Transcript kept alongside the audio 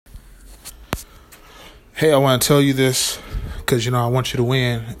Hey, I want to tell you this because, I want you to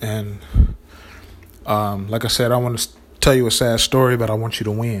win. And like I said, I want to tell you a sad story, but I want you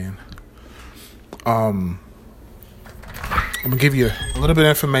to win. I'm going to give you a little bit of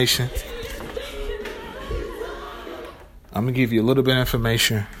information.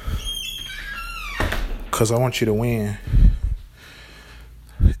 Because I want you to win.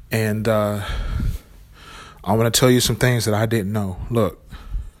 And I want to tell you some things that I didn't know. Look.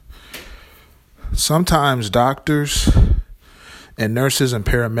 Sometimes doctors and nurses and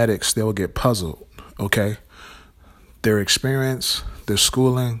paramedics, they'll get puzzled, okay? Their experience, their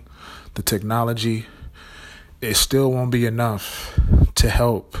schooling, the technology, it still won't be enough to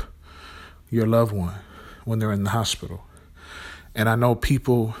help your loved one when they're in the hospital. And I know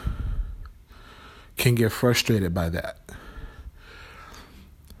people can get frustrated by that.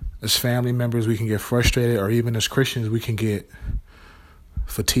 As family members, we can get frustrated, or even as Christians, we can get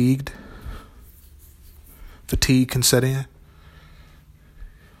fatigued. Fatigue can set in.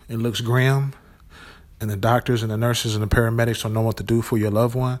 It looks grim. And the doctors and the nurses and the paramedics don't know what to do for your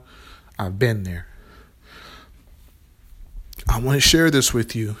loved one. I've been there. I want to share this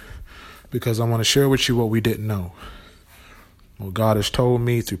with you because I want to share with you what we didn't know. What God has told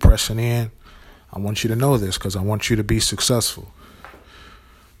me through pressing in. I want you to know this because I want you to be successful.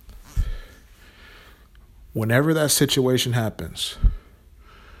 Whenever that situation happens,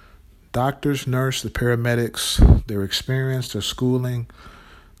 doctors, nurses, the paramedics, their experience, their schooling,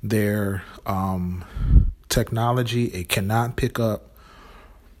 their technology, it cannot pick up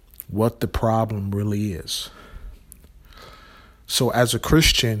what the problem really is. So as a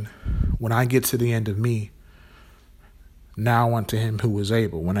Christian, when I get to the end of me, now unto him who is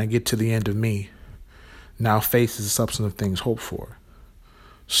able. When I get to the end of me, now faith is the substance of things hoped for.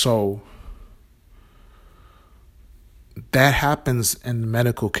 So that happens in the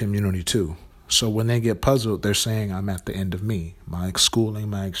medical community too. So when they get puzzled, they're saying, I'm at the end of me. My schooling,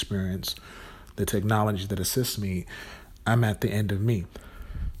 my experience, the technology that assists me, I'm at the end of me.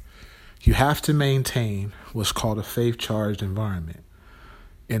 You have to maintain what's called a faith-charged environment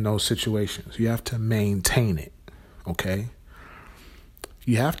in those situations. You have to maintain it, okay?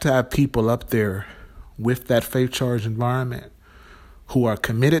 You have to have people up there with that faith-charged environment who are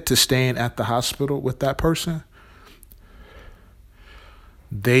committed to staying at the hospital with that person.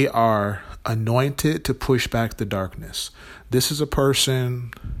 They are anointed to push back the darkness. This is a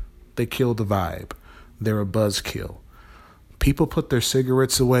person, they kill the vibe. They're a buzzkill. People put their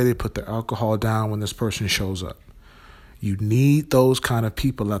cigarettes away. They put their alcohol down when this person shows up. You need those kind of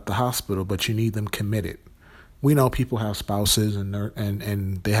people at the hospital, but you need them committed. We know people have spouses and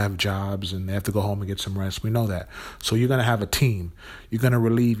they have jobs and they have to go home and get some rest. We know that. So you're going to have a team. You're going to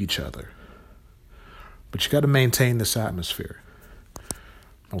relieve each other. But you got to maintain this atmosphere.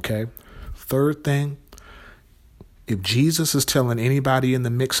 Okay. Third thing, if Jesus is telling anybody in the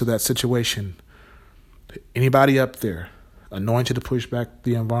mix of that situation, anybody up there, anointed to push back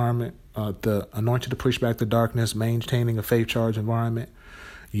the environment, anointed to push back the darkness, maintaining a faith-charged environment,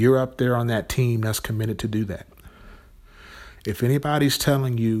 you're up there on that team that's committed to do that. If anybody's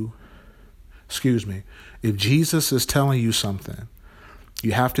telling you, if Jesus is telling you something,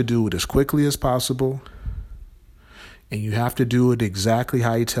 you have to do it as quickly as possible. And you have to do it exactly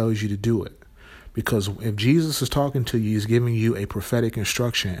how he tells you to do it. Because if Jesus is talking to you, he's giving you a prophetic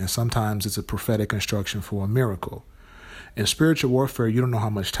instruction. And sometimes it's a prophetic instruction for a miracle. In spiritual warfare, you don't know how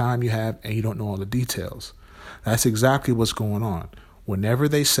much time you have and you don't know all the details. That's exactly what's going on. Whenever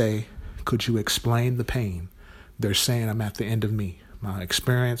they say, could you explain the pain? They're saying, I'm at the end of me. My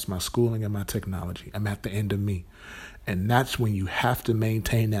experience, my schooling, and my technology. I'm at the end of me. And that's when you have to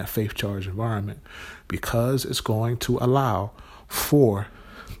maintain that faith-charged environment because it's going to allow for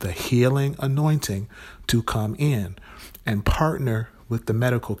the healing anointing to come in and partner with the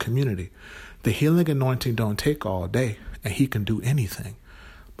medical community. The healing anointing don't take all day and he can do anything,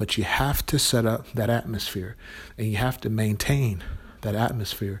 but you have to set up that atmosphere and you have to maintain that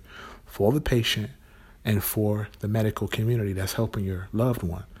atmosphere for the patient and for the medical community that's helping your loved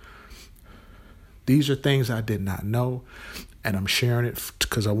one. These are things I did not know, and I'm sharing it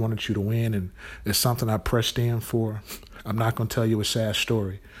because I wanted you to win, and it's something I pressed in for. I'm not going to tell you a sad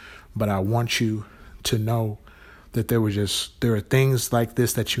story, but I want you to know that there are things like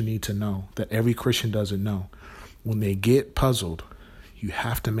this that you need to know, that every Christian doesn't know. When they get puzzled, you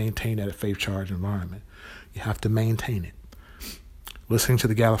have to maintain that faith-charged environment. You have to maintain it. Listening to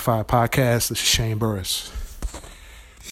the Gallify podcast, this is Shane Burris.